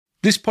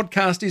This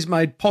podcast is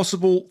made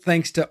possible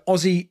thanks to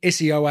Aussie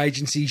SEO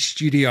agency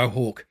Studio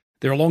Hawk.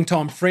 They're a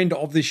long-time friend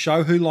of this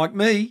show who, like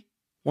me,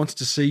 wants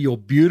to see your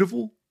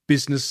beautiful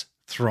business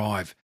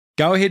thrive.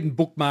 Go ahead and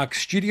bookmark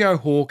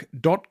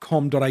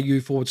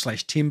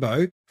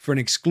studiohawk.com.au/Timbo for an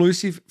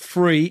exclusive,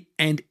 free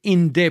and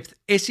in-depth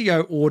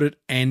SEO audit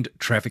and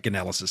traffic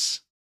analysis.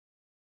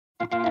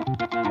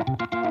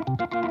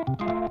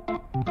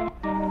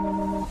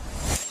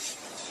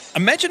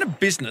 Imagine a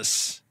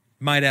business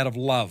made out of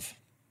love,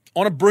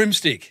 on a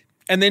broomstick,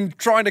 and then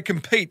trying to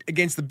compete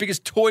against the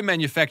biggest toy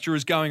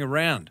manufacturers going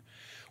around.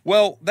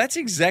 Well, that's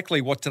exactly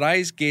what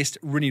today's guest,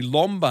 Rinny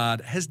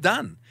Lombard, has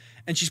done.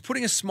 And she's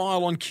putting a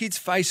smile on kids'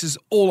 faces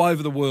all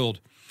over the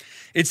world.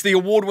 It's the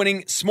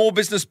award-winning Small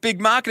Business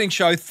Big Marketing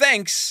Show,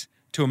 thanks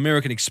to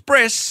American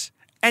Express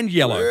and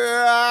Yellow.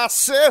 Yeah, I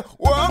said,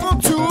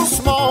 welcome to a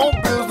Small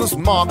Business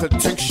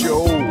Marketing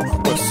Show,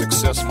 where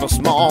successful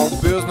small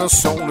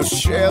business owners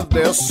share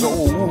their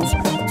souls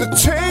to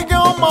take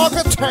your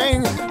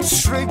marketing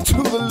straight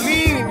to the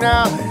lead.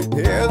 Now,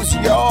 here's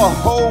your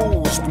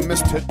host,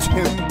 Mr.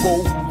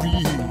 Timbo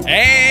Reid.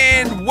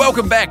 And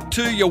welcome back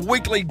to your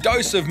weekly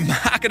dose of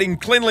marketing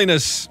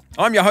cleanliness.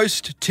 I'm your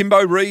host,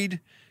 Timbo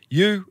Reid.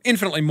 You,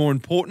 infinitely more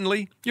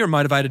importantly, you're a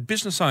motivated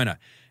business owner.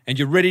 And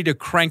you're ready to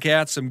crank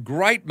out some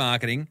great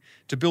marketing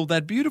to build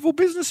that beautiful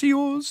business of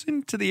yours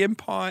into the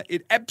empire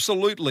it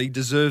absolutely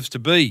deserves to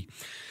be.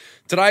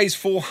 Today's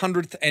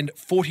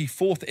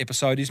 444th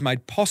episode is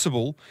made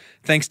possible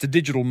thanks to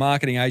digital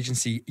marketing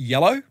agency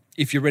Yellow.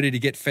 If you're ready to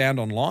get found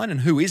online,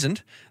 and who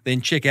isn't,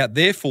 then check out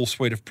their full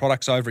suite of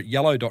products over at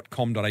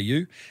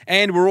yellow.com.au.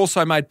 And we're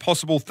also made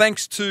possible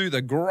thanks to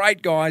the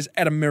great guys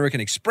at American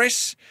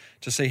Express.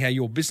 To see how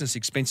your business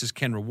expenses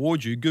can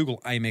reward you, Google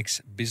Amex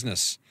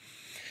Business.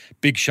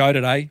 Big show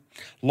today.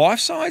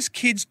 Life-size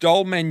kids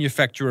doll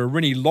manufacturer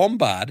Rinny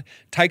Lombard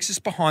takes us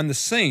behind the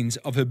scenes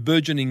of her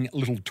burgeoning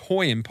little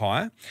toy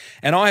empire.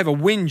 And I have a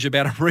whinge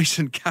about a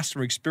recent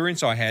customer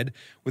experience I had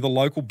with a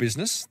local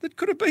business that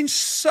could have been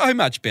so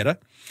much better.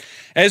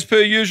 As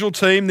per usual,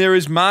 team, there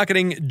is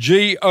marketing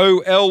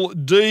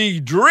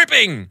GOLD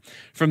dripping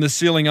from the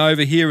ceiling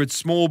over here at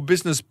Small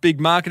Business Big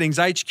Marketing's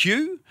HQ.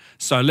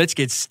 So let's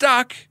get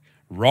stuck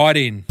right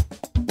in.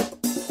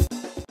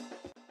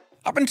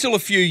 Up until a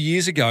few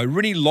years ago,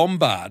 Rinny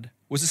Lombard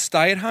was a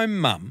stay-at-home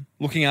mum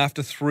looking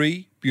after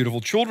 3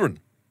 beautiful children.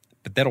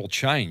 But that all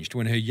changed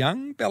when her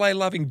young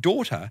ballet-loving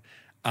daughter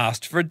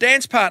asked for a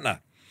dance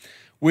partner.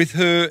 With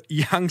her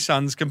young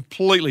sons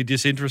completely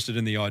disinterested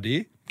in the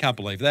idea, can't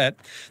believe that,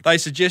 they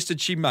suggested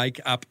she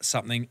make up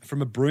something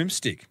from a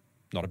broomstick.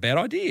 Not a bad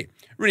idea.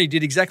 Rinny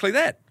did exactly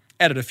that,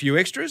 added a few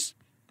extras,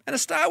 and a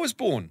star was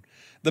born.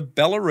 The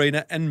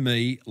Ballerina and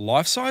Me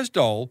life-size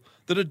doll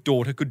that her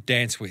daughter could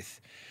dance with.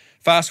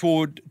 Fast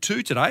forward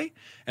to today,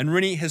 and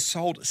Rinny has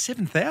sold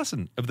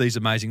 7,000 of these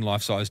amazing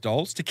life-size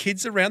dolls to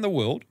kids around the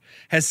world,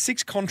 has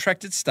 6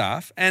 contracted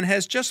staff, and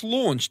has just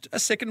launched a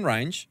second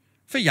range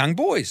for young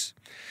boys.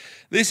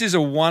 This is a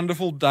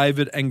wonderful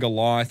David and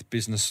Goliath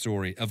business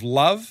story of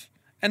love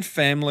and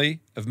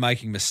family, of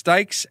making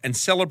mistakes and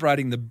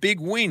celebrating the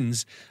big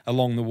wins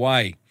along the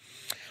way.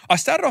 I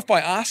started off by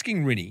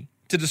asking Rinny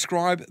to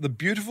describe the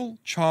beautiful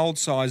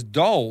child-sized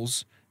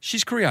dolls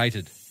she's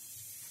created.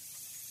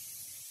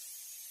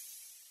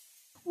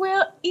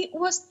 Well, it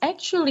was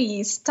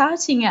actually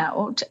starting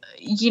out,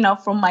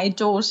 from my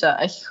daughter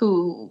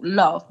who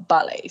loved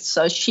ballet.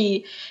 So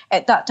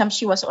at that time,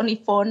 she was only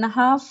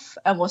 4.5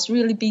 and was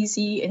really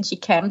busy. And she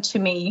came to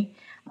me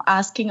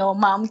asking, "Oh,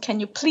 Mom, can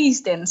you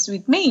please dance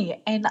with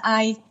me?" And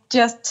I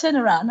just turned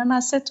around and I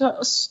said to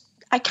her,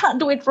 "I can't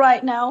do it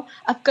right now.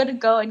 I've got to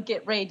go and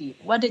get ready.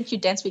 Why don't you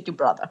dance with your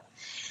brother?"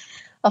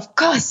 Of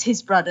course,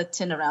 his brother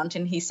turned around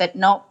and he said,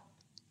 "No.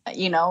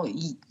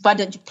 Why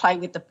don't you play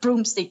with a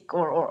broomstick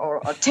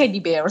or a teddy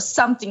bear or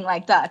something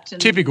like that?"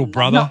 And typical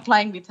brother. I'm not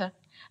playing with her.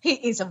 He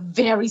is a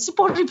very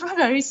supportive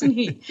brother, isn't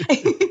he?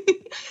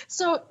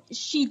 So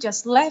she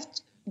just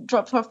left,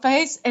 dropped her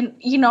face, and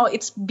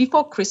it's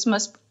before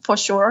Christmas for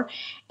sure.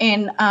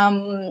 And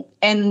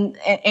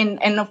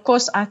of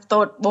course I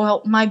thought,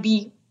 well,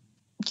 maybe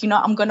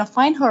I'm gonna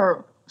find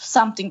her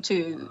something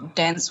to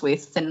dance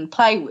with and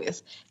play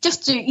with,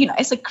 just to,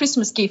 as a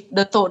Christmas gift,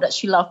 the thought that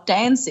she loved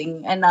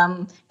dancing and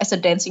as a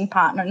dancing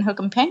partner and her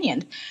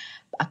companion.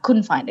 I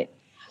couldn't find it.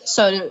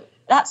 So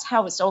that's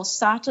how it all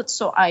started.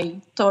 So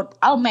I thought,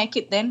 I'll make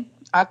it then.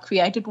 I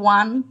created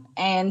one,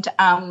 and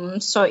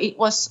so it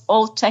was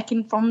all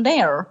taken from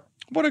there.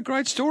 What a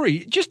great story.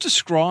 Just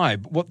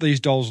describe what these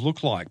dolls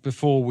look like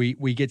before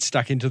we get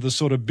stuck into the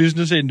sort of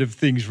business end of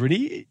things,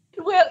 Rinny.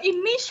 Well,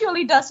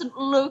 initially doesn't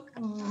look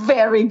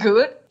very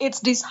good.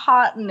 It's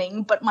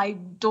disheartening, but my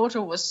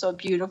daughter was so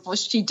beautiful.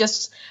 She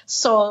just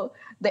saw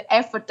the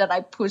effort that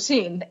I put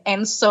in.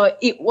 And so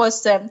it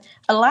was a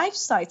life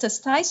size, the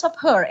size of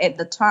her at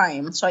the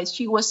time. So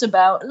she was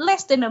about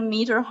less than a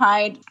meter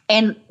height,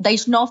 and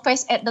there's no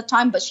face at the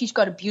time, but she's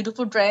got a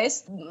beautiful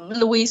dress.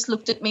 Louise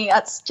looked at me,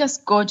 that's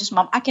just gorgeous,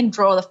 Mom. I can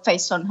draw the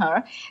face on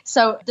her.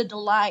 So the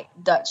delight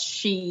that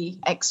she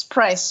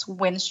expressed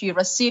when she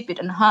received it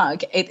and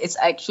hug, it is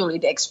actually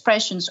the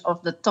expressions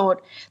of the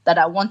thought that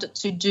I wanted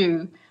to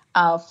do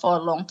for a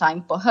long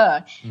time for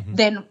her. Mm-hmm.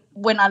 Then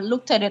when I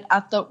looked at it, I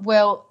thought,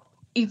 well,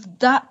 if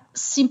that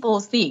simple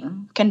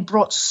thing can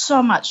brought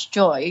so much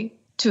joy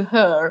to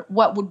her,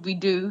 what would we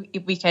do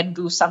if we can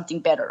do something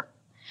better?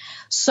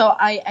 So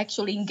I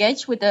actually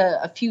engaged with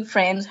a few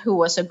friends who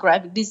was a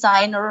graphic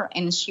designer,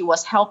 and she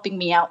was helping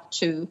me out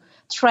to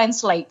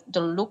translate the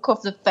look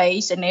of the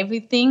face and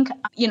everything,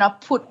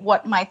 put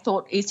what my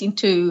thought is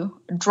into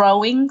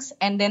drawings.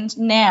 And then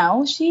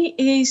now she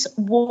is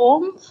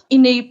warm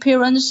in the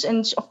appearance,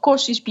 and of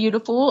course she's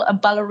beautiful, a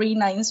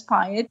ballerina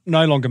inspired.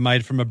 No longer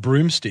made from a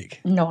broomstick.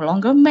 No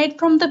longer made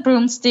from the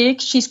broomstick.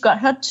 She's got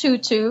her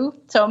tutu.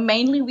 So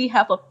mainly we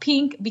have a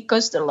pink,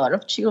 because a lot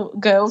of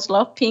girls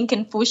love pink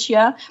and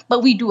fuchsia,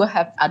 but we do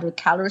have other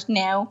colors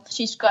now.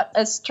 She's got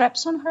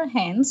straps on her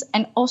hands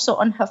and also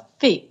on her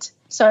feet.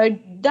 So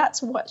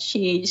that's what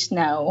she is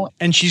now.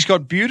 And she's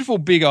got beautiful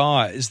big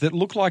eyes that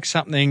look like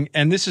something,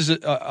 and this is,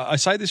 I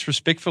say this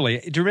respectfully,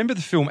 do you remember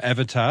the film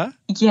Avatar?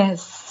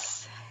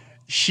 Yes.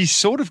 She's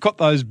sort of got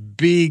those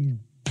big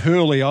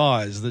pearly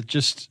eyes that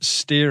just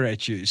stare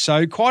at you.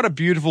 So quite a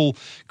beautiful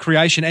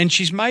creation. And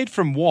she's made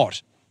from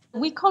what?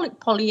 We call it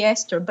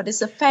polyester, but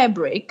it's a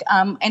fabric,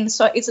 and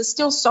so it's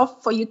still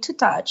soft for you to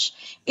touch.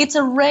 It's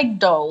a rag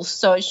doll,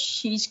 so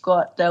she's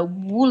got the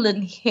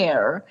woolen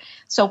hair.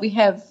 So we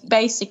have,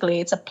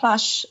 basically, it's a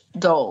plush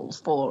doll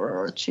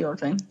for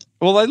children.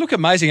 Well, they look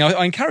amazing.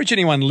 I encourage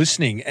anyone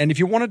listening, and if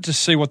you wanted to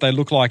see what they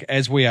look like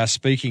as we are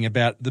speaking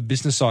about the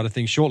business side of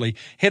things shortly,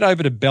 head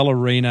over to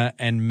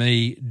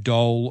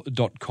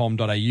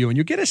ballerinaandmedoll.com.au and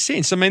you'll get a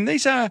sense. I mean,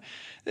 they're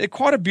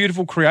quite a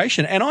beautiful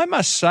creation. And I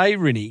must say,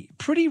 Rinny,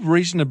 pretty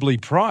reasonably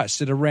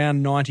priced at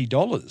around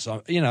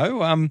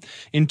 $90.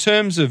 In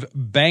terms of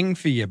bang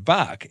for your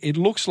buck, it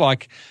looks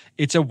like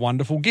it's a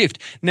wonderful gift.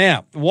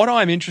 Now, what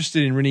I'm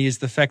interested in, Rinny, is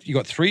the fact you've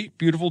got 3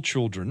 beautiful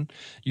children.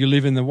 You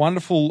live in the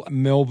wonderful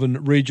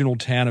Melbourne regional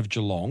town of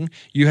Geelong.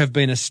 You have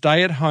been a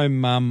stay-at-home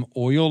mum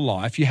all your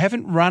life. You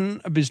haven't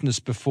run a business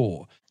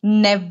before.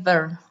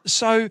 Never.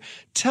 So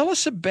tell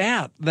us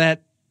about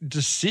that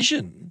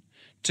decision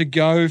to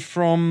go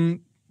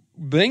from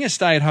being a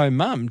stay-at-home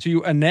mum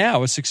to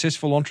now a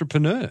successful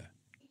entrepreneur.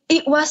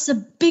 It was a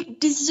big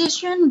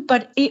decision,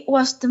 but it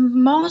was the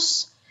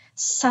most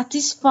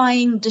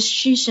satisfying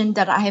decision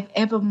that I have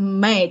ever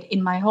made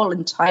in my whole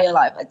entire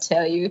life, I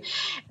tell you.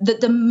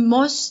 The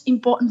most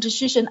important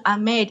decision I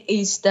made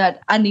is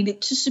that I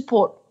needed to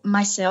support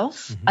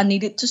myself. Mm-hmm. I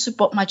needed to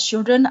support my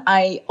children.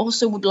 I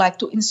also would like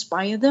to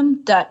inspire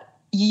them that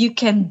you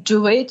can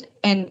do it,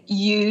 and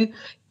you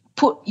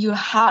put your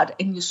heart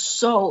and your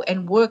soul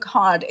and work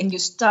hard and you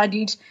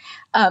studied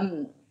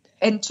and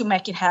to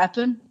make it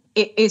happen.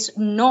 It is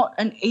not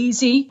an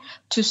easy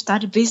to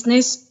start a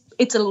business.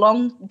 It's a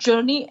long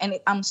journey, and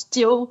I'm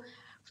still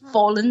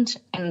falling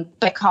and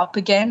back up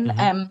again.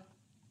 Mm-hmm.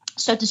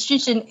 So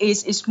decision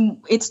it's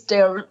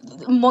the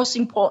most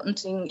important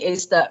thing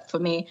is that for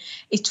me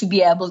is to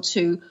be able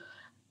to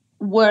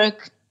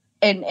work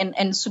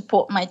and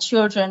support my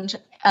children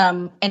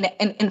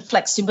and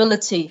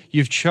flexibility.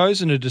 You've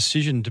chosen a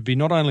decision to be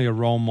not only a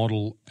role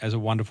model as a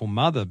wonderful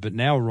mother, but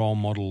now a role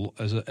model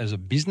as a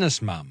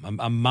business mum,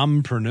 a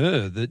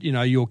mumpreneur that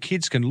your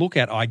kids can look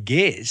at, I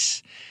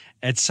guess,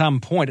 at some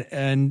point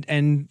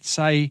and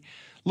say,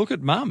 look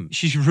at Mum,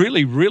 she's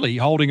really, really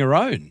holding her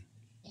own.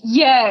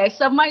 Yeah,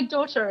 so my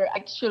daughter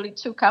actually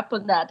took up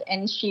on that,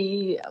 and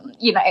she,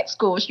 at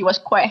school she was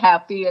quite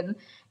happy, and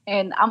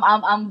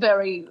I'm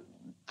very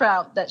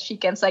proud that she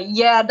can say,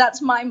 yeah,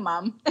 that's my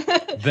mum.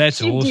 That's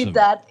she awesome. She did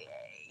that.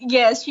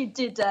 Yes, she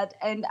did that,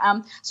 and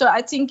so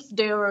I think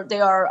there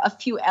are a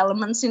few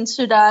elements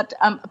into that.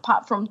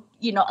 Apart from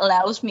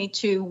allows me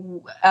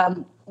to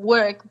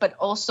work, but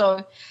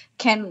also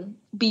can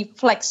be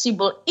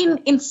flexible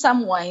in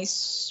some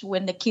ways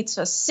when the kids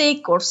are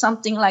sick or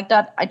something like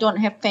that. I don't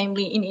have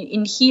family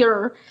in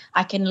here.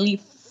 I can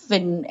live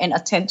and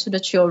attend to the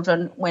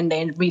children when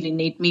they really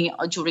need me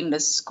or during the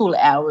school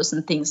hours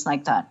and things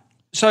like that.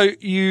 So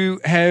you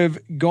have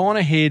gone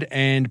ahead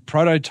and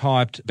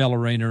prototyped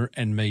Ballerina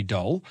and Me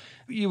Doll.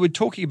 You were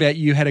talking about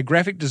you had a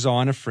graphic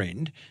designer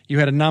friend. You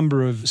had a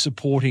number of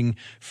supporting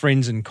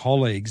friends and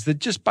colleagues that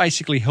just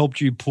basically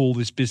helped you pull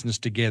this business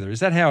together.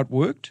 Is that how it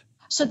worked?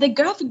 So the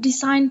graphic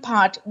design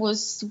part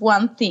was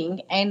one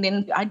thing, and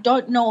then I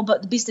don't know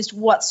about the business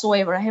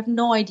whatsoever. I have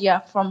no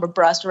idea from the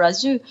Bras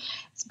Razu.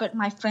 But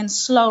my friend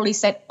slowly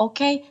said,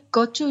 okay,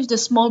 go to the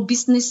small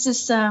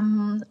businesses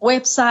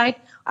website.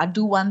 I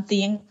do one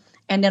thing.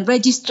 And then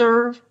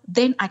register.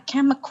 Then I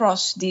came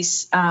across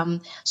this.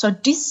 So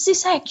this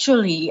is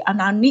actually,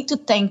 and I need to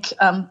thank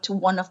to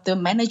one of the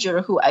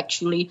manager who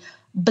actually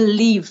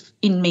believed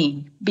in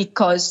me,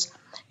 because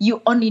you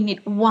only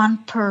need one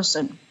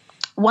person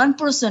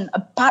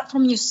apart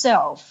from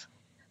yourself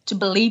to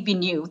believe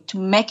in you, to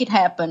make it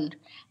happen,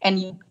 and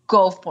you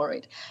go for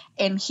it.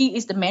 And he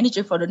is the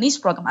manager for the NISE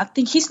program. I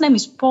think his name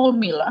is Paul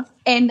Miller.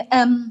 And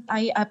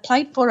I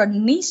applied for a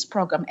NISE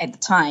program at the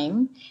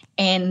time.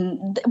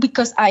 And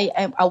because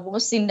I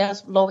was in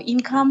the low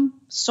income,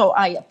 so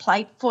I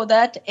applied for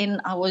that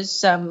and I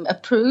was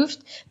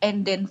approved.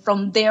 And then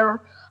from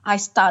there, I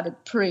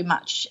started pretty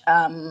much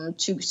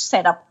to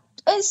set up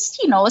as,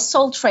 a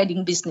sole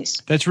trading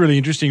business. That's really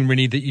interesting,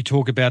 Rinny, that you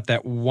talk about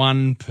that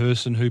one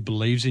person who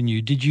believes in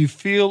you. Did you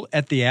feel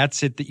at the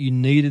outset that you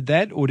needed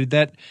that, or did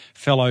that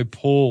fellow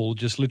Paul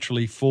just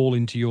literally fall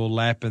into your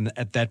lap and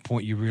at that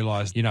point you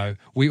realised,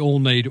 we all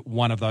need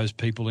one of those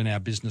people in our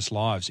business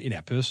lives, in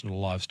our personal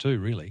lives too,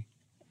 really?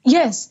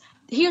 Yes.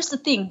 Here's the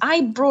thing. I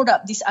brought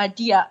up this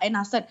idea and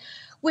I said,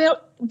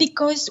 well,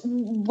 because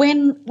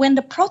when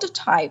the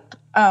prototype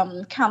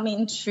come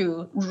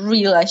into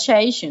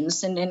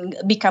realizations and then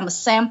become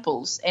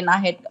samples, and I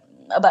had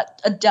about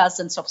a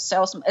dozens of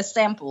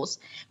samples,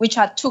 which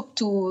I took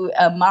to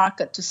a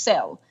market to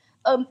sell,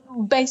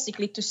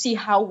 basically to see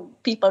how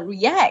people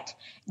react.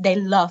 They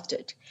loved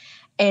it.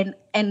 And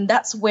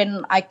that's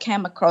when I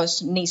came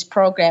across NISE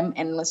program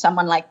and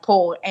someone like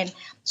Paul. And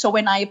so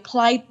when I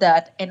applied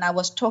that and I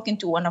was talking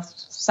to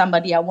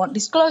somebody, I won't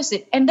disclose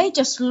it, and they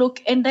just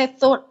look and they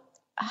thought,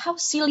 how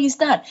silly is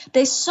that?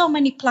 There's so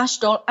many plush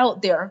dolls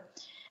out there.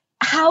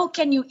 How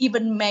can you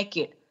even make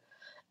it?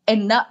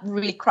 And not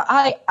really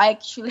cry. I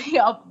actually,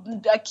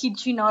 I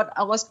kid you not,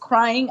 I was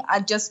crying. I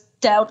just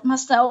doubt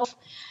myself.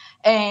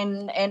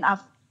 And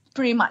I've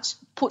pretty much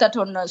put that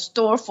on the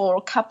store for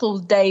a couple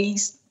of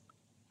days.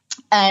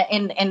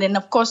 And then,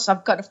 of course,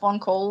 I've got a phone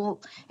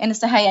call and I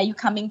say, hey, are you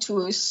coming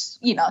to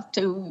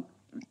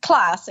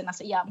class? And I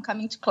said, yeah, I'm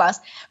coming to class.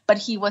 But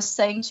he was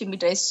saying to me,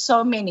 there's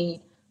so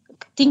many,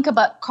 think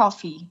about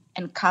coffee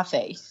and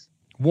cafes.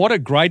 What a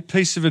great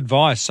piece of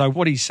advice. So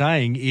what he's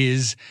saying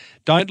is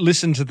don't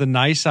listen to the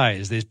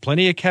naysayers. There's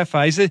plenty of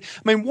cafes. I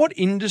mean, what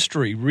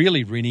industry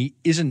really, Rinny,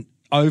 isn't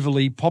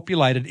overly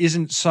populated,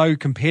 isn't so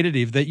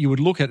competitive that you would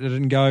look at it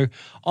and go,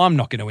 I'm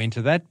not going to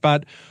enter that.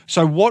 But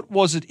so what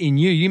was it in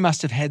you? You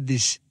must have had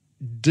this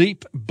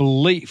deep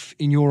belief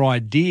in your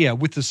idea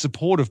with the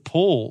support of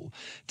Paul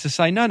to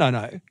say, no.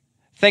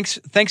 Thanks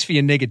for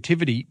your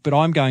negativity, but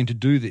I'm going to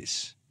do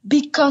this.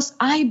 Because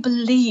I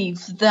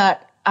believe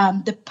that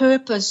the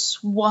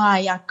purpose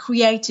why I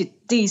created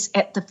this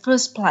at the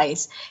first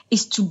place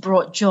is to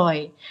bring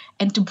joy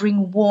and to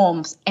bring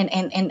warmth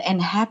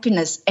and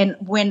happiness. And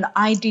when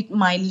I did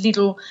my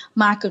little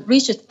market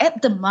research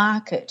at the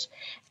market,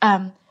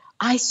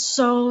 I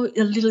saw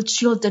the little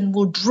children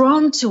were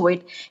drawn to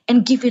it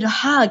and give it a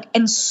hug,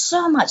 and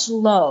so much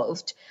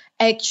love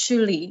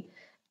actually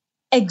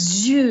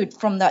exude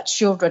from that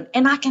children.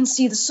 And I can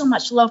see there's so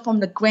much love from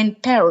the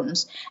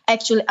grandparents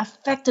actually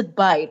affected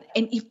by it.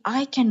 And if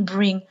I can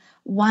bring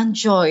one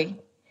joy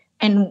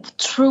and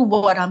through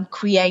what I'm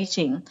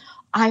creating,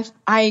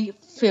 I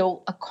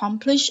feel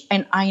accomplished,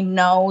 and I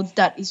know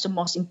that is the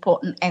most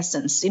important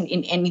essence in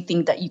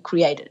anything that you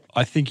created.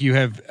 I think you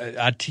have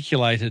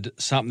articulated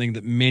something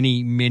that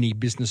many, many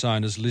business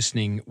owners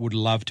listening would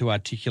love to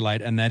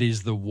articulate, and that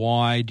is the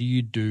why do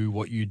you do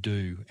what you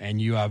do?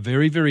 And you are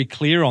very, very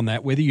clear on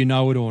that, whether you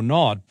know it or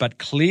not, but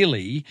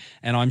clearly,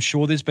 and I'm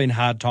sure there's been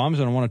hard times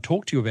and I want to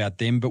talk to you about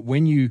them, but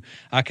when you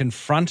are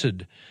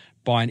confronted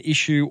by an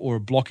issue or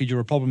a blockage or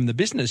a problem in the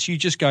business, you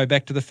just go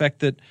back to the fact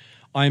that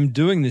I'm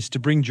doing this to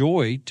bring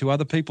joy to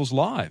other people's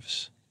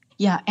lives.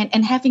 Yeah,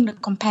 and having the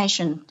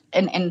compassion.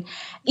 And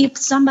if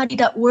somebody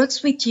that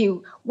works with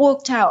you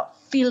walked out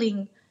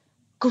feeling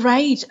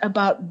great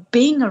about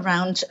being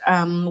around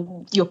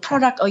your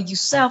product or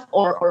yourself,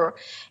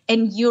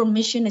 and your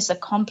mission is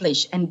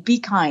accomplished, and be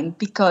kind,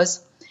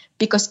 because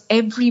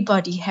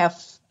everybody have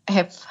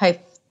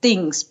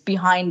things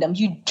behind them.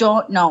 You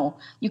don't know.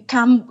 You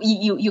come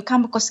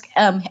across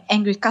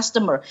angry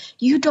customer.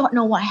 You don't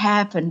know what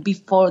happened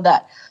before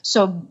that.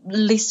 So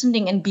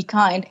listening and be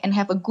kind and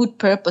have a good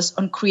purpose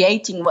on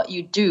creating what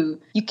you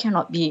do, you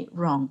cannot be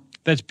wrong.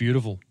 That's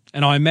beautiful.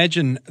 And I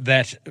imagine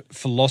that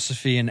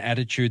philosophy and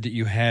attitude that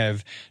you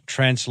have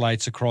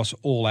translates across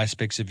all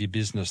aspects of your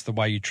business, the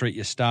way you treat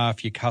your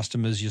staff, your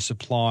customers, your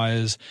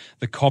suppliers,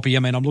 the copy. I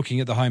mean, I'm looking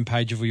at the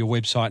homepage of your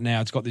website now.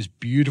 It's got this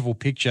beautiful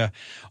picture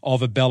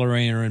of a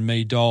ballerina and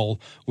me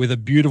doll with a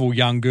beautiful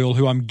young girl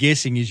who I'm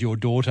guessing is your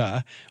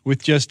daughter,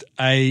 with just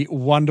a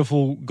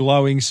wonderful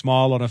glowing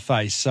smile on her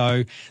face.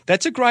 So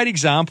that's a great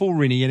example,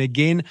 Rinny. And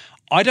again,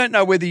 I don't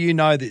know whether you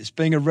know this,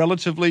 being a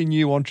relatively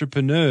new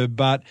entrepreneur,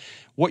 but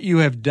what you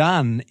have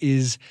done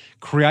is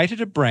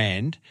created a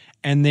brand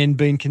and then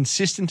been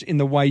consistent in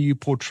the way you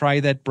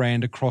portray that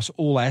brand across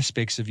all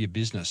aspects of your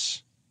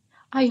business.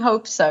 I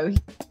hope so.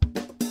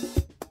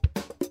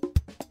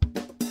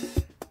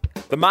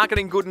 The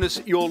marketing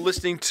goodness you're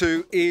listening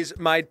to is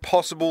made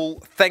possible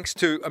thanks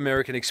to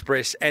American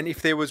Express. And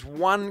if there was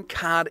one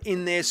card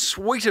in their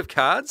suite of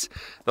cards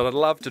that I'd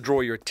love to draw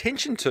your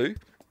attention to,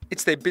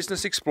 It's their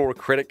Business Explorer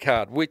credit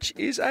card, which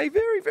is a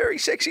very, very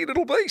sexy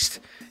little beast.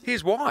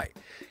 Here's why.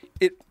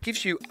 It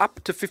gives you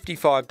up to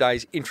 55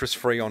 days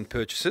interest-free on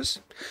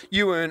purchases.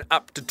 You earn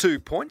up to 2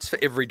 points for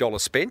every dollar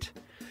spent.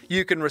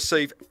 You can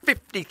receive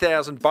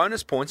 50,000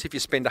 bonus points if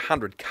you spend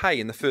 100K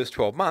in the first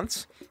 12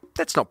 months.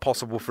 That's not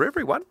possible for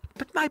everyone,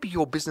 but maybe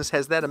your business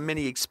has that and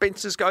many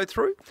expenses go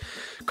through.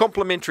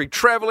 Complimentary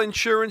travel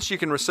insurance. You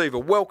can receive a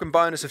welcome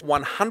bonus of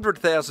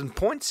 100,000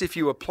 points if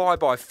you apply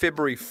by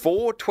February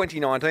 4,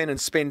 2019 and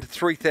spend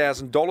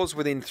 $3,000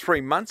 within 3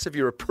 months of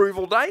your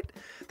approval date.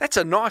 That's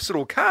a nice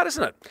little card,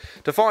 isn't it?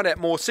 To find out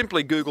more,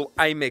 simply Google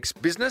Amex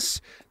Business.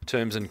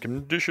 Terms and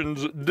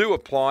conditions do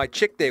apply.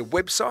 Check their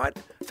website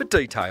for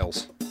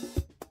details.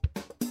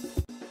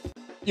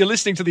 You're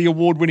listening to the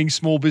award-winning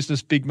Small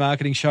Business Big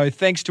Marketing Show,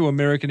 thanks to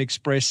American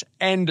Express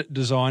and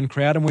Design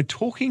Crowd. And we're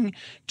talking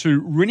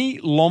to Rinny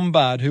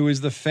Lombard, who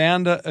is the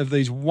founder of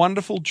these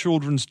wonderful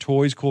children's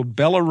toys called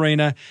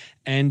Ballerina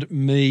and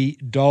Me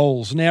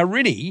Dolls. Now,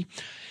 Rinny,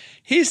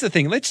 here's the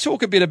thing. Let's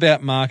talk a bit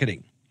about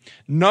marketing.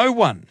 No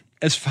one,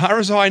 as far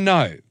as I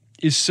know,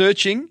 is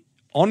searching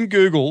on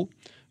Google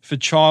for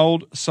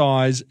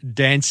child-size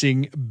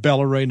dancing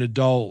ballerina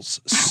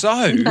dolls.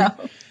 So... No.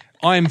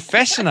 I am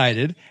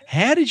fascinated.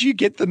 How did you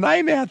get the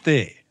name out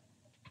there?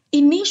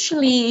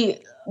 Initially,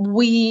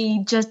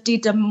 we just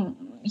did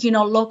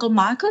local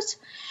market,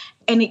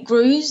 and it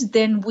grew.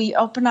 Then we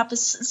opened up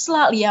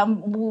slightly.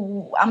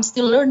 I'm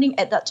still learning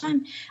at that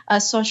time,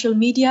 social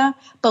media.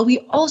 But we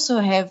also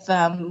have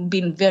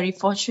been very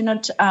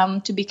fortunate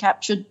to be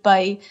captured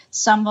by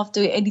some of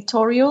the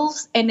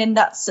editorials, and then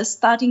that's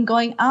starting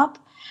going up.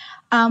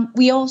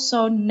 We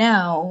also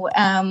now,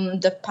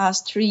 the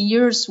past 3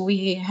 years,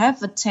 we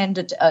have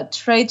attended a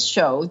trade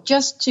show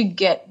just to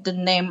get the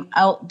name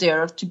out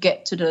there, to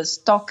get to the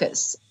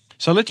stockers.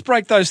 So let's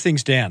break those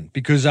things down,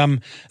 because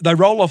they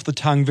roll off the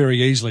tongue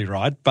very easily,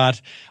 right? But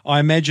I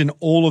imagine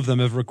all of them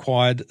have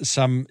required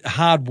some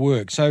hard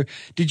work. So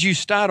did you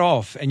start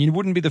off, and you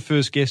wouldn't be the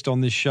first guest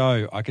on this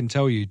show, I can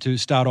tell you, to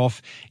start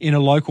off in a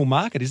local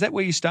market? Is that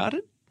where you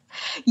started?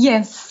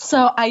 Yes,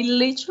 so I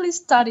literally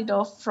started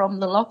off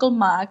from the local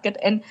market,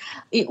 and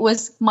it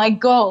was my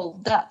goal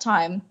that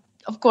time.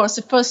 Of course,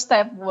 the first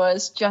step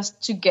was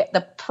just to get the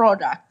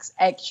products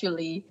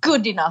actually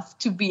good enough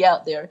to be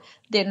out there,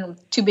 then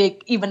to be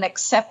even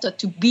accepted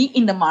to be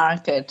in the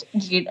market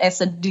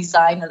as a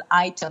designer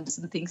items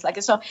and things like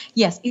that. So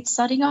yes, it's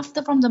starting off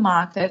from the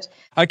market.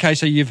 Okay,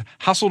 so you've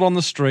hustled on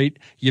the street,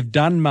 you've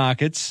done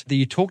markets.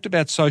 You talked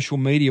about social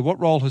media.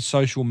 What role has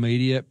social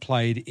media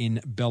played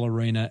in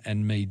Ballerina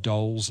and Me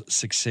Dolls'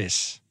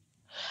 success?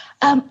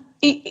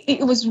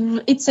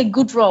 It's a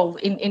good role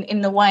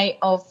in the way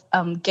of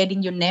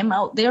getting your name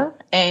out there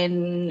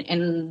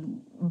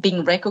and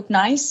being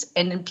recognized,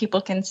 and then people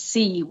can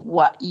see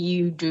what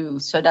you do.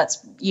 So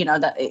that's,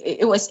 that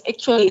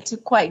it's a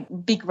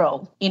quite big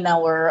role in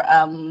our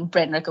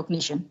brand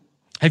recognition.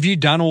 Have you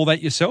done all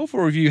that yourself,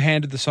 or have you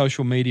handed the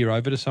social media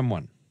over to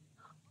someone?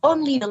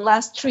 Only the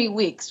last 3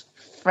 weeks,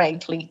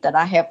 frankly, that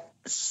I have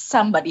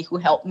somebody who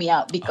helped me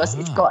out, because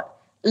it's got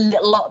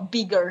a lot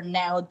bigger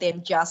now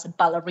than just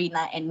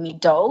Ballerina and Me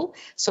Doll.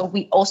 So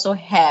we also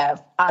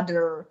have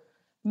other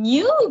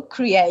new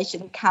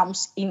creation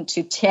comes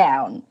into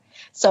town.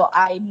 So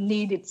I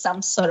needed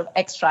some sort of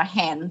extra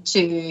hand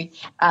to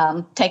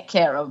take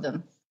care of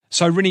them.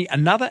 So, Rinny,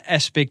 another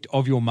aspect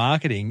of your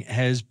marketing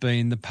has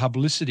been the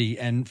publicity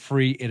and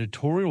free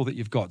editorial that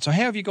you've got. So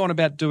how have you gone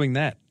about doing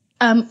that?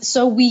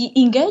 So we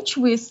engage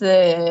with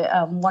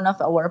one of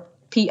our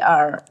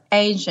PR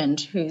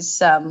agent who's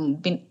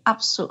been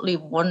absolutely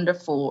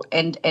wonderful,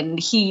 and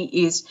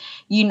he is,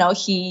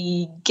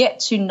 he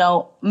gets to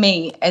know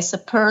me as a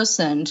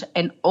person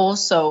and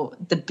also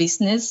the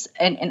business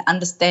and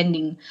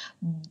understanding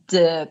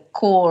the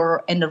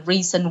core and the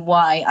reason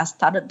why I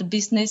started the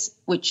business,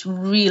 which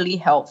really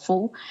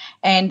helpful.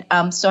 And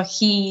so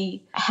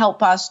he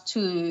helped us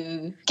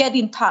to get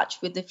in touch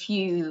with a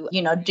few,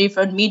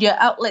 different media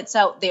outlets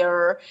out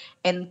there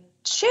and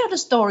share the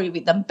story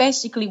with them.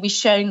 Basically, we're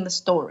sharing the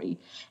story,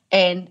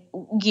 and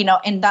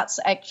and that's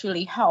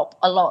actually helped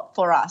a lot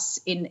for us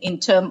in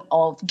terms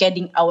of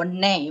getting our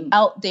name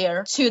out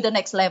there to the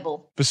next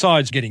level.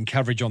 Besides getting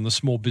coverage on the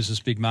Small Business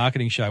Big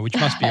Marketing Show, which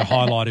must be a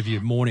highlight of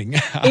your morning.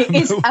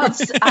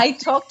 I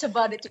talked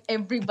about it to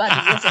everybody.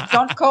 I said,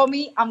 don't call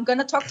me. I'm going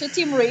to talk to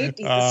Tim Reed.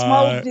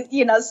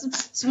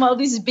 It's Small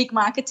Business Big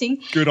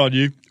Marketing. Good on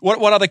you.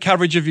 What other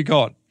coverage have you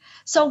got?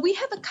 So we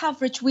have a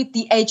coverage with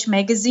the Age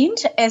magazine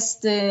as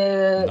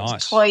the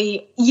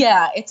toy.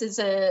 Yeah, it is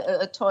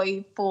a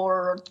toy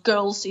for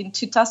girls in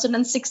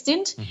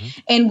 2016. Mm-hmm.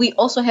 And we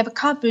also have a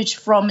coverage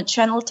from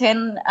Channel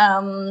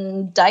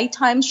 10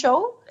 daytime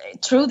show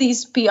through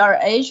this PR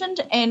agent.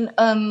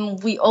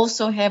 And we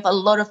also have a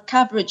lot of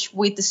coverage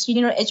with the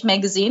Senior Age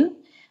magazine,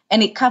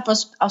 and it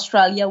covers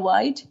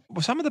Australia-wide.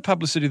 Well, some of the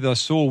publicity that I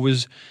saw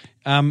was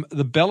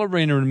the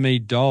Ballerina and Me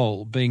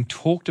doll being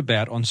talked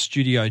about on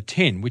Studio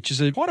 10, which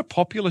is quite a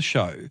popular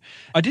show.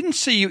 I didn't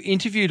see you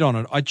interviewed on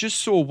it. I just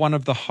saw one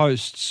of the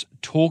hosts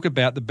talk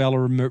about the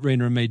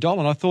Ballerina and Me doll,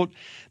 and I thought,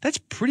 that's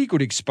pretty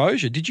good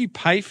exposure. Did you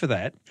pay for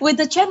that? With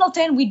the Channel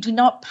 10, we do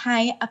not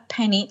pay a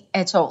penny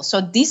at all. So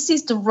this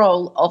is the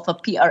role of a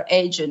PR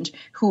agent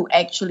who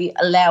actually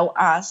allow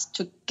us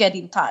to get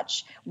in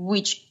touch,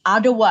 which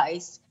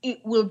otherwise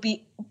it will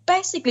be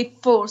basically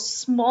for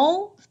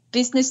small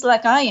business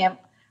like I am,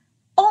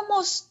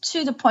 almost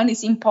to the point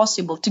it's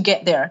impossible to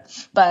get there.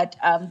 But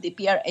the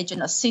PR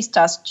agent assists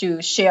us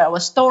to share our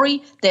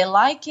story. They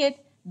like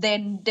it,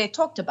 then they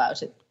talked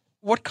about it.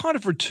 What kind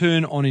of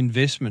return on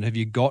investment have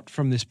you got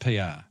from this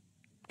PR?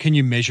 Can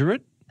you measure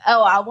it?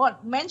 Oh, I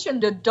won't mention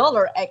the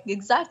dollar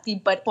exactly,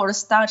 but for a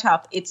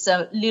startup, it's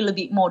a little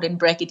bit more than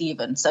break it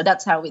even. So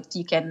that's how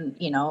you can,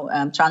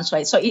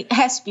 translate. So it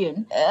has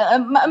been a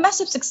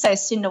massive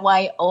success in the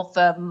way of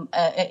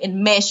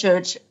in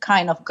measured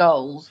kind of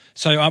goals.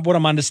 So what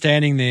I'm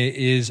understanding there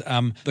is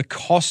the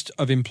cost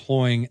of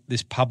employing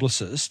this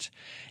publicist.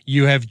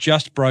 You have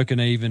just broken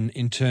even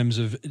in terms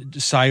of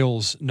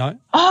sales, no?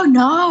 Oh,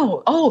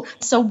 no. Oh,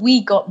 so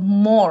we got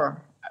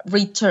more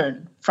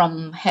return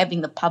from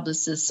having the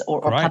publicist or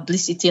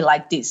publicity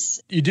like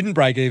this. You didn't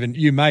break even.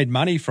 You made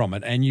money from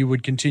it and you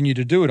would continue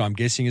to do it, I'm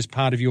guessing, as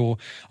part of your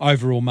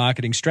overall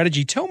marketing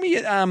strategy. Tell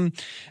me,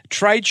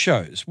 trade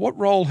shows. What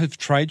role have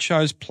trade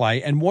shows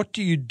play and what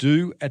do you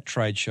do at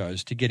trade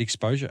shows to get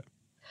exposure?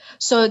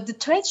 So the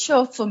trade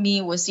show for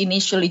me was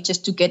initially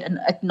just to get an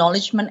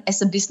acknowledgement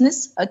as a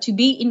business. To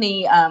be in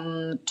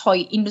the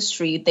toy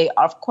industry, they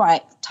are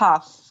quite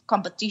tough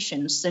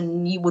competitions,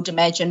 and you would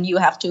imagine you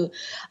have to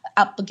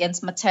up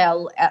against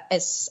Mattel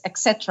as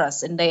etc.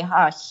 And they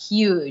are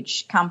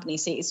huge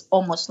companies. It's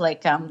almost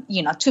like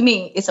to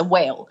me, it's a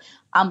whale.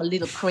 I'm a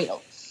little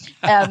krill.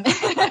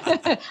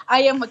 I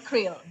am a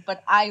krill,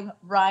 but I'm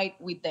right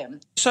with them.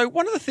 So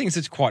one of the things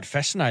that's quite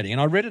fascinating, and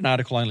I read an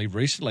article only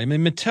recently,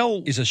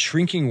 Mattel is a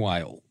shrinking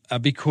whale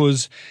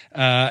because,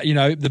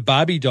 the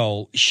Barbie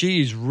doll,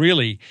 she is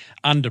really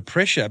under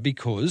pressure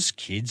because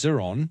kids are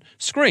on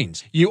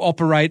screens. You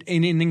operate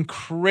in an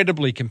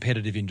incredibly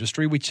competitive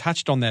industry. We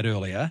touched on that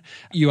earlier.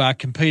 You are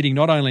competing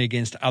not only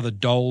against other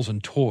dolls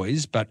and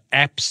toys, but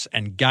apps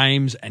and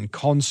games and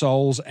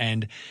consoles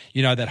and,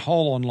 that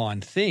whole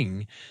online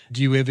thing.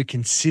 Do you ever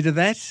consider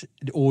that,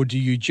 or do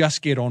you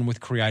just get on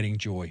with creating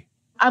joy?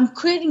 I'm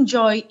creating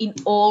joy in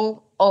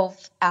all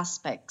of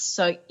aspects.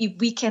 So if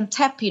we can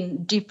tap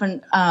in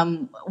different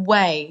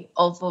way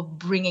of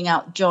bringing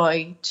out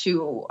joy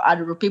to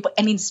other people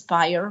and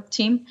inspire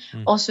team,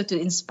 also to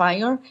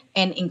inspire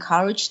and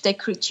encourage their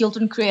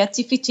children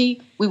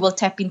creativity, we will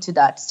tap into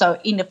that. So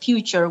in the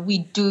future, we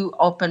do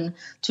open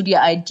to the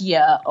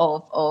idea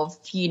of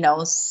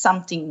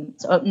something,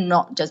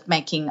 not just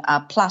making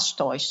plush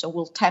toys. So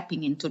we'll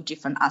tapping into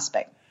different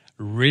aspects.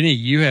 Rini,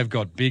 you have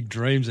got big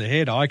dreams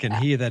ahead. I can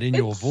hear that in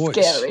your voice.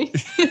 Scary.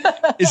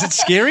 Is it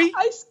scary?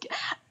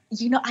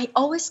 I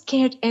always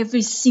scared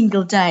every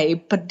single day,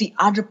 but the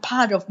other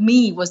part of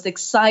me was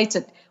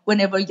excited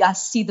whenever I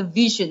see the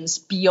visions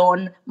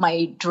beyond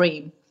my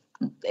dream.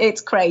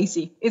 It's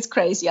crazy. It's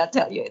crazy. I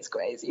tell you, it's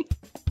crazy.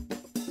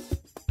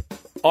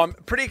 I'm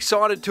pretty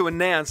excited to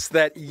announce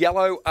that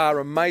Yellow are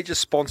a major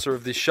sponsor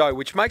of this show,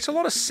 which makes a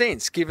lot of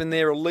sense given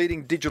they're a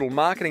leading digital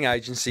marketing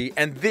agency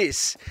and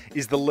this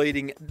is the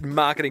leading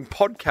marketing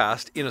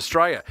podcast in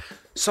Australia.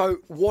 So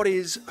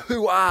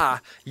who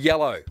are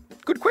Yellow?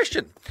 Good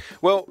question.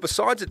 Well,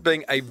 besides it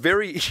being a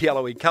very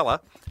yellowy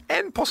colour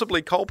and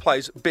possibly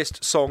Coldplay's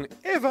best song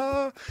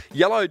ever,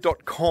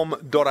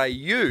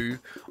 yellow.com.au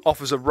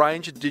offers a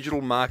range of digital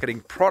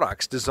marketing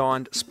products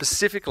designed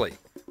specifically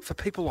for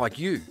people like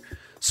you.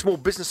 Small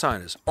business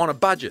owners on a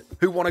budget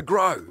who want to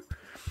grow.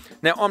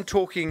 Now, I'm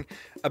talking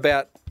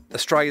about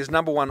Australia's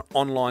 #1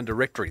 online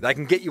directory. They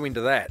can get you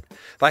into that.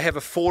 They have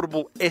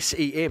affordable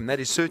SEM,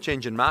 that is search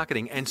engine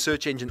marketing, and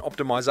search engine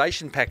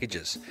optimization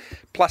packages.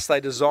 Plus,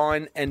 they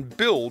design and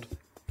build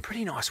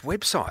pretty nice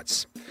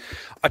websites.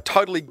 I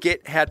totally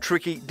get how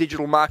tricky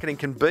digital marketing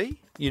can be.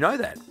 You know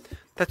that.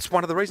 That's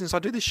one of the reasons I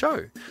do this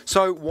show.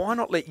 So why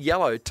not let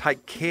Yellow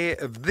take care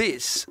of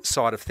this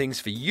side of things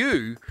for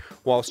you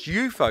whilst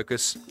you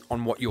focus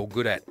on what you're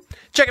good at?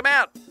 Check them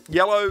out,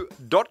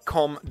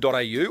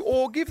 yellow.com.au,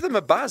 or give them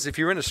a buzz if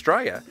you're in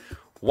Australia,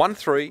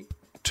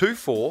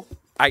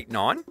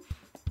 132489,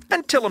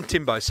 and tell them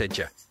Timbo sent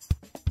you.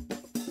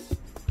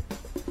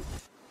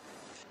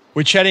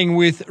 We're chatting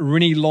with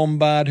Rini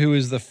Lombard, who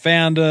is the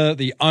founder,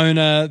 the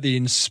owner, the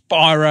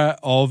inspirer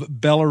of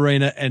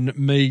Ballerina and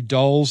Me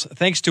dolls.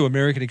 Thanks to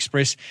American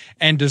Express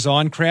and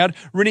Design Crowd.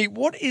 Rini,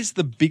 what is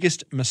the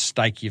biggest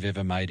mistake you've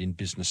ever made in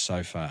business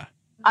so far?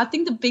 I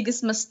think the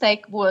biggest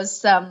mistake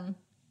was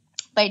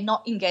by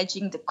not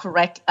engaging the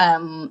correct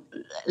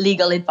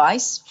legal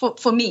advice.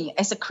 For me,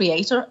 as a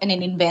creator and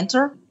an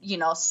inventor,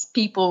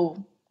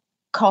 people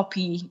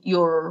copy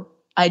your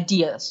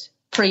ideas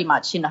pretty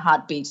much in a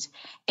heartbeat,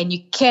 and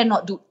you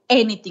cannot do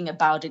anything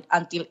about it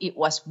until it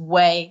was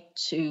way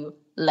too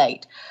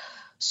late.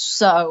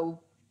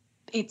 So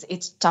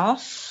It's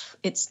tough.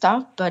 It's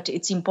tough, but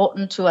it's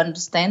important to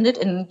understand it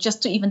and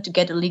just to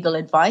get a legal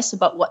advice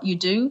about what you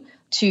do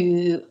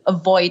to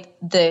avoid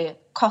the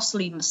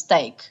costly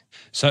mistake.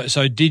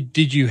 So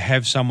did you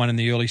have someone in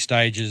the early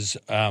stages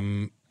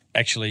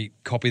actually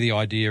copy the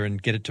idea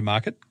and get it to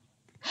market?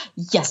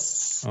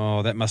 Yes.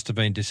 Oh, that must have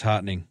been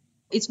disheartening.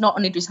 It's not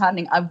only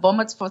disheartening. I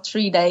vomited for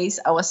 3 days.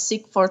 I was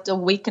sick for a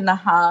week and a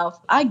half.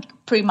 I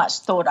pretty much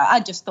thought,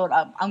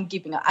 I'm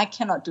giving up. I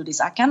cannot do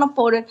this. I can't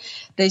afford it.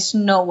 There's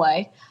no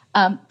way.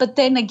 But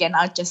then again,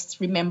 I just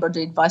remember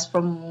the advice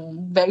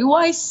from very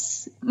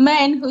wise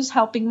man who's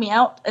helping me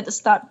out at the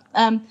start.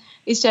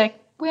 It's like,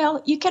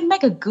 well, you can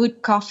make a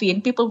good coffee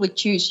and people will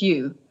choose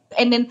you.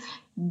 And then,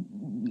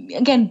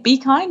 again, be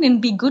kind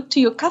and be good to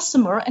your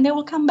customer and they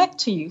will come back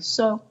to you.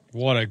 So...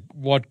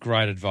 What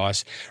great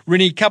advice.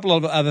 Rinny, a couple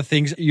of other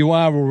things. You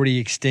are already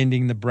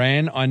extending the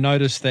brand. I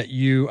noticed that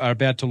you are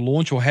about to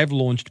launch or have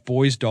launched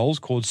boys' dolls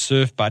called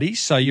Surf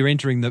Buddies. So you're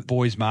entering the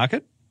boys'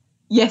 market.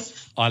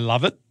 Yes. I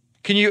love it.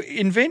 Can you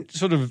invent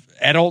sort of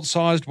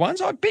adult-sized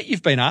ones? I bet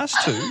you've been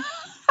asked to. Yes,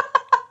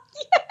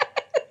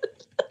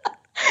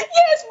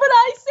 but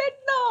I said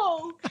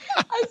no.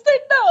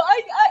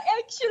 I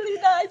actually,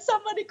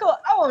 somebody called,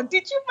 oh,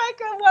 did you make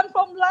one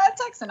from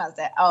latex? And I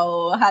said,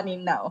 oh, honey,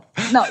 no,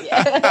 not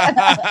yet.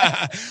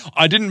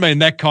 I didn't mean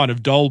that kind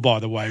of doll, by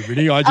the way,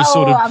 Rinny. I just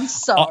I'm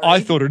sorry. I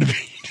thought it'd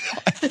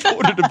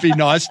be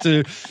nice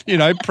to,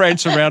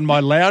 prance around my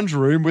lounge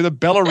room with a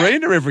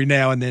ballerina every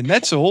now and then.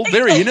 That's all.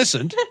 Very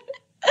innocent.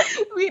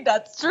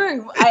 That's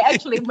true. I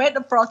actually made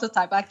a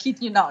prototype. I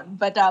kid you not.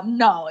 But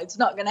no, it's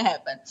not going to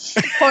happen.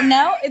 For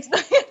now, it's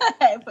not going to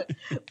happen.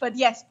 But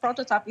yes,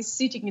 prototype is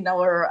sitting in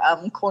our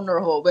corner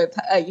hall,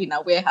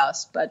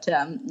 warehouse. But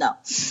no.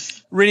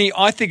 Rinny,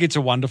 I think it's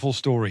a wonderful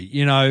story.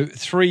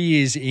 3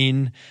 years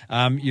in,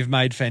 you've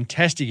made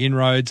fantastic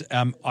inroads.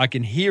 I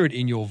can hear it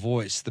in your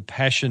voice, the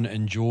passion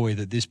and joy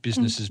that this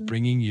business is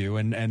bringing you,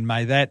 and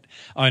may that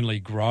only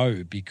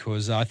grow,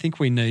 because I think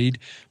we need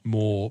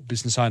more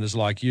business owners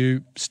like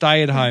you,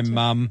 stay-at-home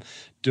mum,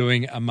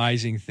 doing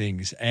amazing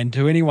things. And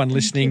to anyone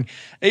listening,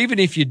 even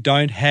if you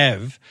don't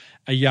have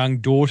a young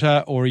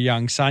daughter or a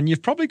young son,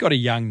 you've probably got a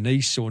young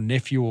niece or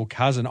nephew or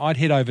cousin, I'd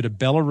head over to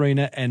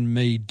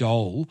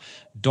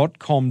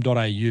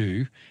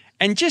ballerinaandmedoll.com.au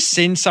and just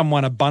send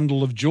someone a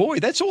bundle of joy.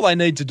 That's all they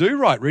need to do,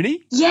 right,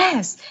 Rinny?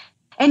 Yes.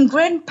 And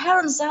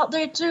grandparents out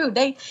there too,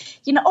 they,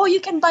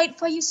 you can buy it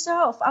for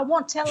yourself. I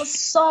won't tell a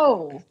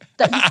soul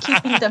that you're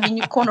keeping them in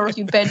your corner of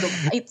your bedroom.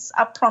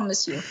 I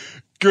promise you.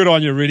 Good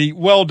on you, Rinny.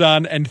 Well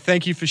done, and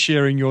thank you for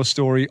sharing your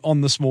story on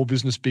the Small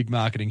Business Big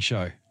Marketing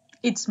Show.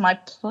 It's my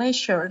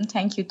pleasure, and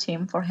thank you,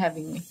 Tim, for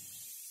having me.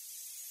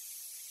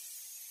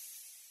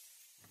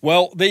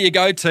 Well, there you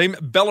go, team.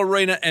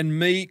 Ballerina and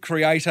Me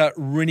creator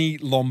Rinny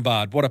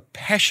Lombard. What a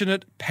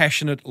passionate,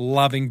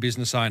 loving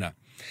business owner.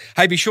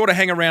 Hey, be sure to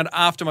hang around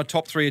after my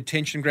top 3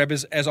 attention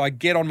grabbers as I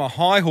get on my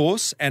high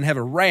horse and have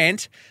a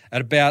rant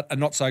about a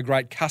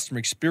not-so-great customer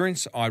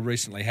experience I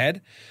recently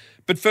had.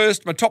 But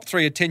first, my top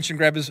 3 attention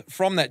grabbers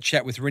from that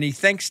chat with Rinny,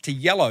 thanks to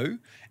Yellow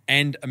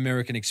and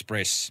American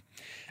Express.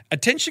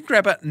 Attention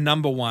grabber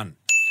number 1.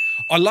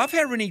 I love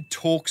how Rinny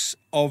talks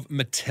of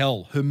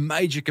Mattel, her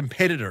major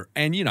competitor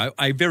and,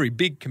 a very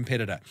big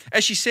competitor.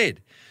 As she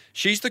said,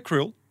 she's the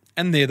krill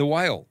and they're the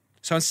whale.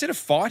 So instead of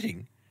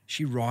fighting,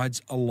 she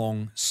rides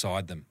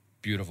alongside them.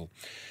 Beautiful.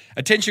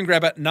 Attention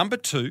grabber number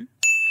 2.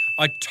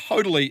 I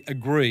totally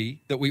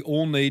agree that we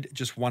all need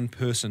just one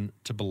person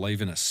to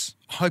believe in us.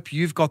 I hope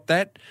you've got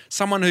that.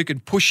 Someone who can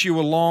push you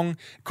along.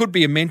 It could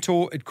be a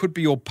mentor. It could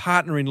be your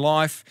partner in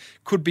life.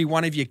 Could be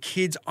one of your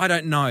kids. I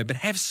don't know. But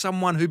have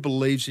someone who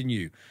believes in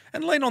you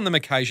and lean on them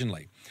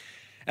occasionally.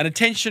 And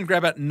attention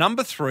grabber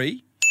number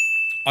 3.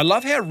 I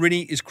love how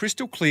Rinny is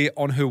crystal clear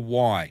on her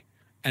why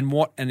and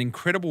what an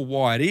incredible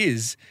why it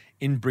is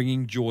in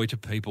bringing joy to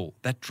people.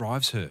 That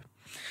drives her.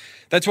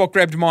 That's what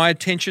grabbed my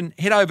attention.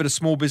 Head over to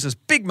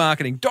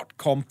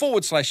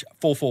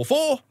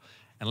smallbusinessbigmarketing.com/444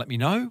 and let me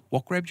know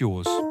what grabbed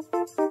yours.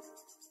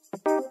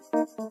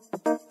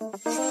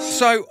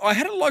 So I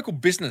had a local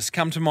business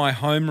come to my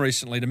home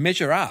recently to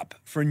measure up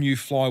for a new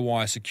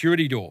Flywire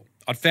security door.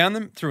 I'd found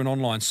them through an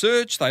online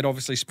search. They'd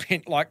obviously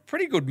spent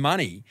pretty good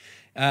money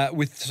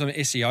with some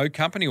SEO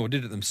company or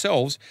did it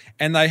themselves,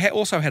 and they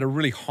also had a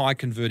really high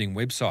converting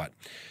website.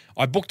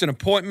 I booked an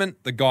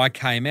appointment. The guy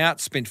came out,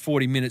 spent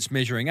 40 minutes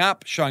measuring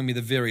up, showing me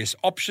the various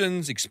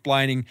options,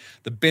 explaining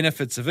the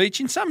benefits of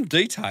each in some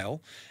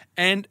detail,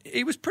 and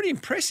he was pretty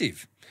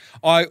impressive.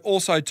 I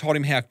also told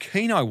him how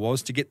keen I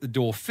was to get the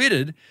door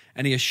fitted,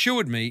 and he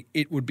assured me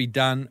it would be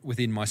done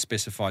within my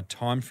specified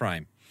time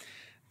frame.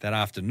 That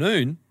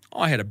afternoon,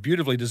 I had a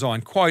beautifully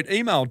designed quote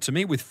emailed to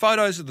me with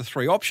photos of the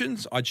 3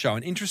 options I'd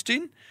shown interest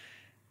in.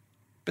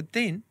 But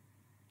then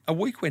a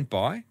week went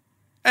by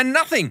and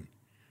nothing.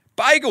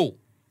 Bagel.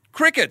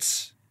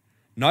 Crickets.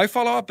 No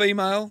follow-up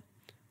email.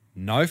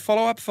 No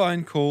follow-up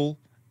phone call.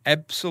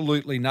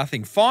 Absolutely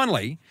nothing.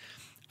 Finally,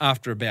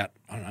 after about,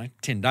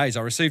 10 days,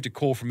 I received a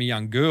call from a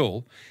young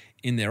girl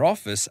in their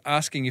office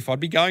asking if I'd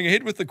be going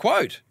ahead with the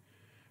quote.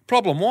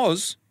 Problem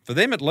was, For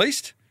them at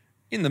least.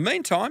 In the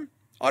meantime,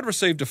 I'd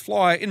received a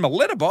flyer in my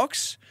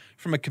letterbox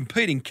from a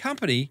competing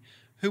company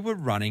who were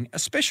running a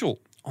special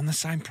on the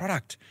same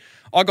product.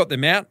 I got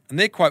them out and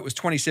their quote was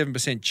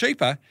 27%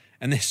 cheaper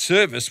and their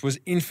service was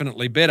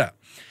infinitely better.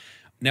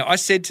 Now, I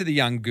said to the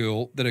young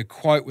girl that her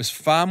quote was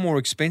far more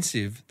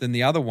expensive than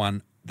the other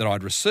one that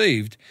I'd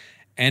received,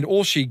 and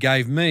all she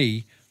gave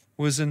me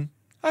was an,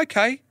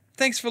 okay,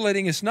 thanks for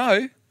letting us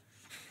know.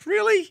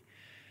 Really?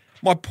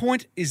 My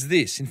point is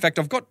this. In fact,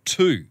 I've got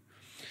two.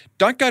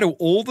 Don't go to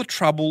all the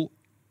trouble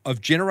of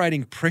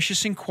generating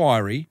precious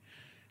inquiry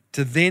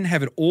to then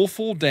have it all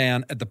fall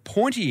down at the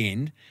pointy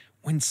end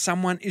when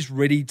someone is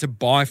ready to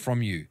buy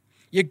from you.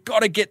 You've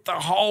got to get the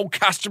whole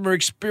customer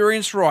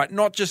experience right,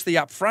 not just the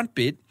upfront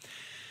bit.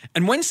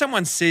 And when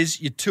someone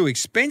says you're too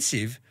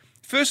expensive,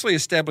 firstly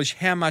establish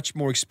how much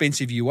more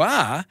expensive you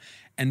are,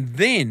 and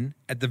then,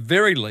 at the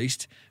very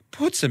least,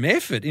 put some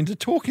effort into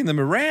talking them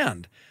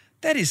around.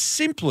 That is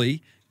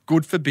simply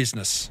good for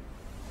business.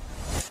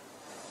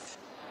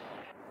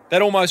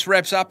 That almost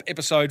wraps up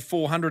episode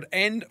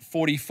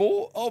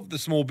 444 of the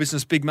Small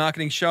Business Big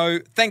Marketing Show.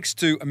 Thanks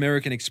to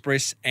American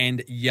Express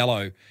and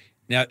Yellow.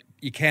 Now,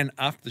 you can,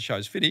 after the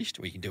show's finished,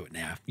 or you can do it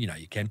now, you know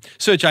you can,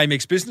 search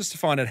Amex Business to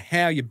find out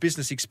how your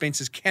business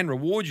expenses can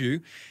reward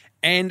you,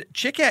 and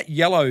check out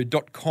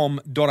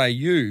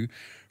yellow.com.au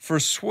for a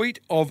suite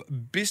of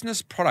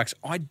business products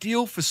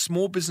ideal for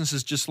small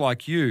businesses just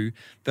like you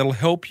that'll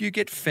help you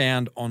get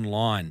found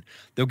online.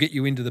 They'll get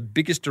you into the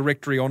biggest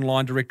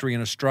online directory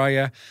in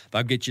Australia.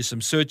 They'll get you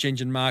some search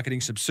engine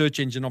marketing, some search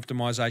engine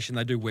optimization.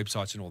 They do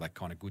websites and all that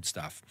kind of good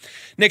stuff.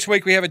 Next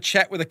week, we have a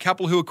chat with a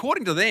couple who,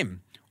 according to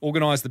them,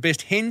 organise the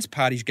best hens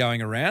parties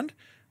going around.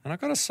 And I've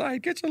got to say,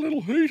 it gets a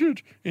little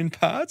heated in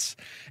parts.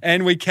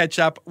 And we catch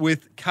up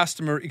with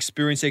customer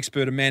experience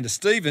expert Amanda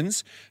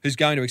Stevens, who's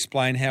going to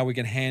explain how we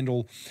can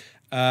handle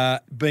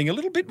being a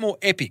little bit more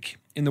epic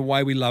in the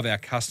way we love our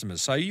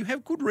customers. So you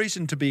have good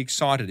reason to be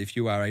excited if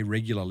you are a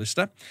regular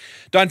listener.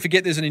 Don't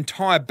forget there's an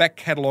entire back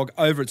catalogue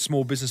over at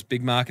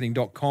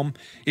smallbusinessbigmarketing.com.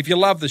 If you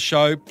love the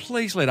show,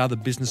 please let other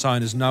business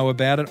owners know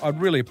about it. I'd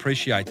really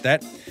appreciate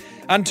that.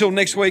 Until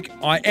next week,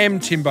 I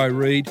am Timbo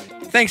Reid.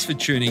 Thanks for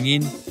tuning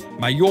in.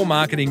 May your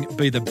marketing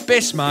be the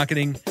best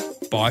marketing.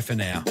 Bye for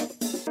now.